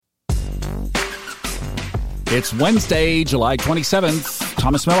It's Wednesday, July 27th.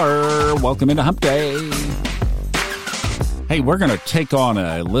 Thomas Miller, welcome into Hump Day. Hey, we're going to take on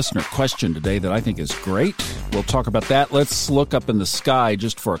a listener question today that I think is great. We'll talk about that. Let's look up in the sky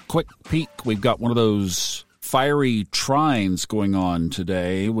just for a quick peek. We've got one of those fiery trines going on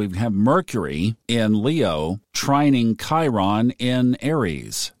today. We have Mercury in Leo trining Chiron in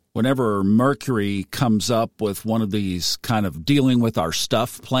Aries. Whenever Mercury comes up with one of these kind of dealing with our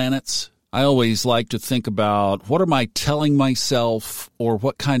stuff planets, I always like to think about what am I telling myself, or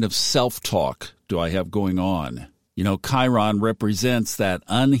what kind of self-talk do I have going on? You know, Chiron represents that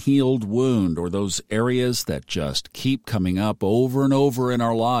unhealed wound, or those areas that just keep coming up over and over in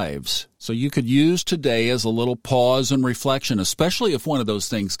our lives. So you could use today as a little pause and reflection, especially if one of those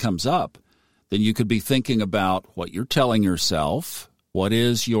things comes up. Then you could be thinking about what you're telling yourself, what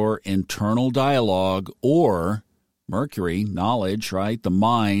is your internal dialogue, or Mercury, knowledge, right, the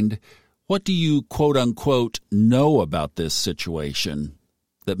mind. What do you, quote-unquote, know about this situation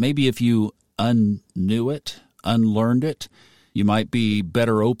that maybe if you unknew it, unlearned it, you might be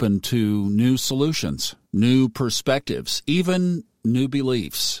better open to new solutions, new perspectives, even new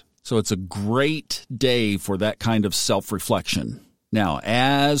beliefs. So it's a great day for that kind of self-reflection. Now,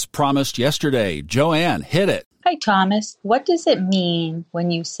 as promised yesterday, Joanne, hit it. Hi, Thomas. What does it mean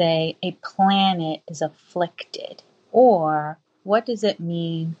when you say a planet is afflicted? Or what does it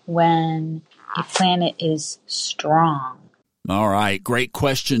mean when a planet is strong? All right. Great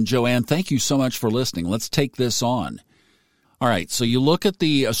question, Joanne. Thank you so much for listening. Let's take this on. All right. So you look at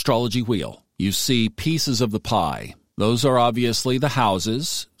the astrology wheel. You see pieces of the pie. Those are obviously the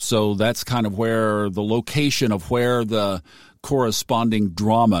houses. So that's kind of where the location of where the corresponding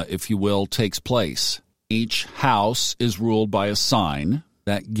drama, if you will, takes place. Each house is ruled by a sign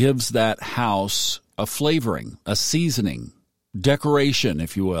that gives that house a flavoring, a seasoning, decoration,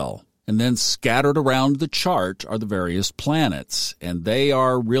 if you will. And then scattered around the chart are the various planets, and they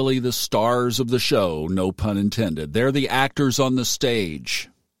are really the stars of the show, no pun intended. They're the actors on the stage.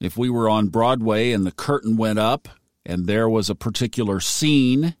 If we were on Broadway and the curtain went up and there was a particular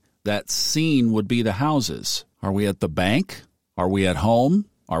scene, that scene would be the houses. Are we at the bank? Are we at home?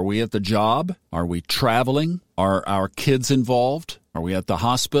 Are we at the job? Are we traveling? Are our kids involved? Are we at the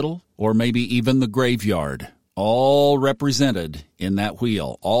hospital? Or maybe even the graveyard? All represented in that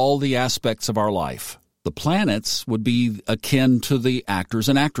wheel, all the aspects of our life. The planets would be akin to the actors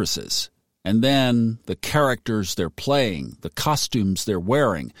and actresses. And then the characters they're playing, the costumes they're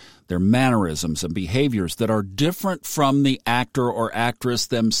wearing, their mannerisms and behaviors that are different from the actor or actress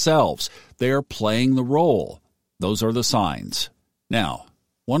themselves. They're playing the role. Those are the signs. Now,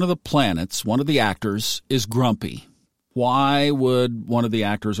 one of the planets, one of the actors, is grumpy. Why would one of the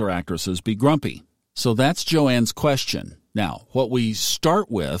actors or actresses be grumpy? So that's Joanne's question. Now, what we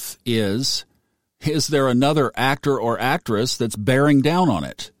start with is there another actor or actress that's bearing down on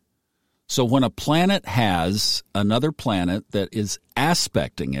it? So when a planet has another planet that is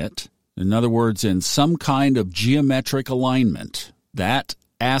aspecting it, in other words, in some kind of geometric alignment, that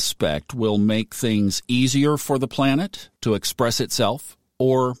aspect will make things easier for the planet to express itself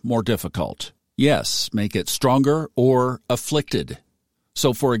or more difficult. Yes, make it stronger or afflicted.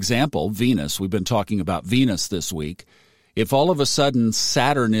 So, for example, Venus, we've been talking about Venus this week. If all of a sudden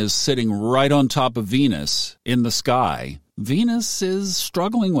Saturn is sitting right on top of Venus in the sky, Venus is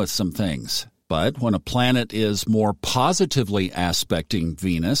struggling with some things. But when a planet is more positively aspecting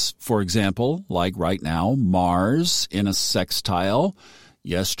Venus, for example, like right now, Mars in a sextile.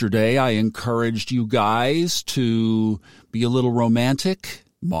 Yesterday, I encouraged you guys to be a little romantic.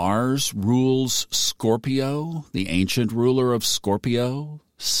 Mars rules Scorpio, the ancient ruler of Scorpio.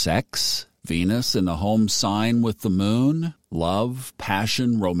 Sex, Venus in the home sign with the moon. Love,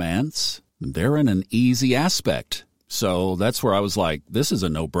 passion, romance. They're in an easy aspect. So that's where I was like, this is a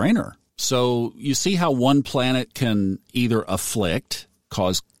no-brainer. So you see how one planet can either afflict,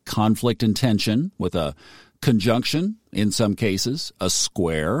 cause conflict and tension with a conjunction, in some cases, a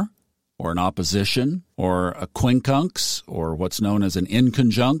square, or an opposition, or a quincunx, or what's known as an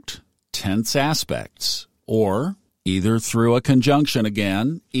inconjunct, tense aspects, or either through a conjunction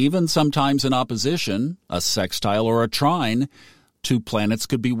again, even sometimes an opposition, a sextile or a trine, two planets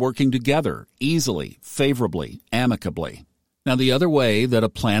could be working together easily, favorably, amicably. Now, the other way that a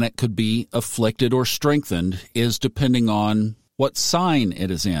planet could be afflicted or strengthened is depending on what sign it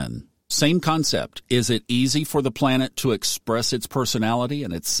is in. Same concept. Is it easy for the planet to express its personality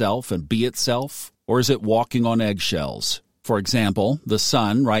and itself and be itself? Or is it walking on eggshells? For example, the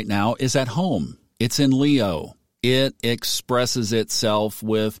sun right now is at home. It's in Leo. It expresses itself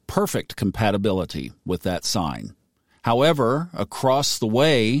with perfect compatibility with that sign. However, across the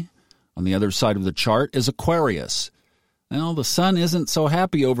way, On the other side of the chart is Aquarius. Well, the sun isn't so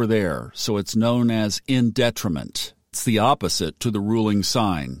happy over there, so it's known as in detriment. It's the opposite to the ruling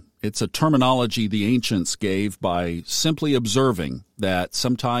sign. It's a terminology the ancients gave by simply observing that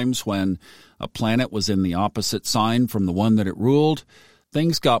sometimes when a planet was in the opposite sign from the one that it ruled,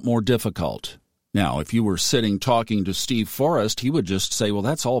 things got more difficult. Now, if you were sitting talking to Steve Forrest, he would just say, well,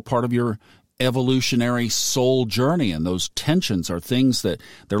 that's all part of your evolutionary soul journey, and those tensions are things that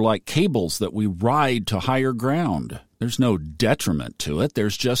they're like cables that we ride to higher ground. There's no detriment to it.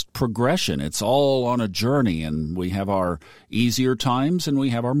 There's just progression. It's all on a journey, and we have our easier times and we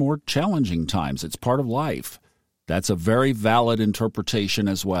have our more challenging times. It's part of life. That's a very valid interpretation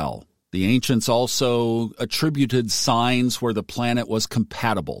as well. The ancients also attributed signs where the planet was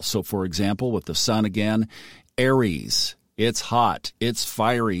compatible. So, for example, with the sun again, Aries. It's hot, it's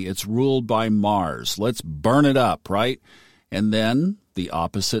fiery, it's ruled by Mars. Let's burn it up, right? And then the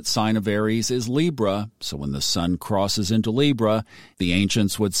opposite sign of Aries is Libra. So when the sun crosses into Libra, the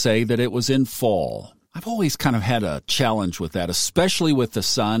ancients would say that it was in fall. I've always kind of had a challenge with that, especially with the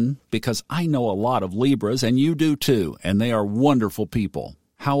sun, because I know a lot of Libras, and you do too, and they are wonderful people.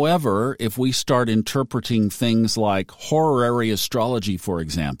 However, if we start interpreting things like horary astrology, for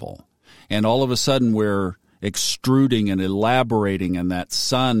example, and all of a sudden we're extruding and elaborating, and that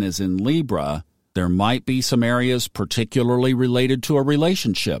sun is in Libra, there might be some areas particularly related to a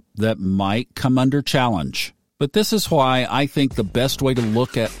relationship that might come under challenge. But this is why I think the best way to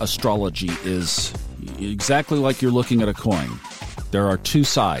look at astrology is exactly like you're looking at a coin. There are two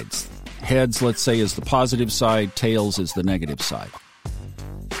sides. Heads, let's say, is the positive side, tails is the negative side.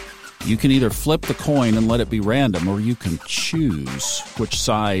 You can either flip the coin and let it be random, or you can choose which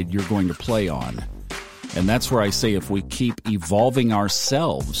side you're going to play on. And that's where I say if we keep evolving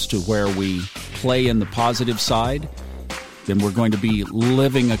ourselves to where we play in the positive side, then we're going to be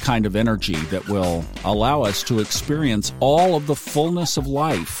living a kind of energy that will allow us to experience all of the fullness of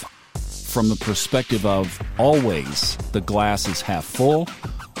life from the perspective of always the glass is half full,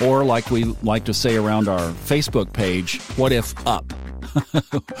 or like we like to say around our Facebook page, what if up?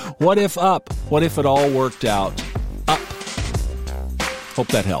 What if up? What if it all worked out up? Hope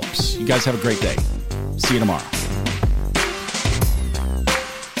that helps. You guys have a great day. See you tomorrow.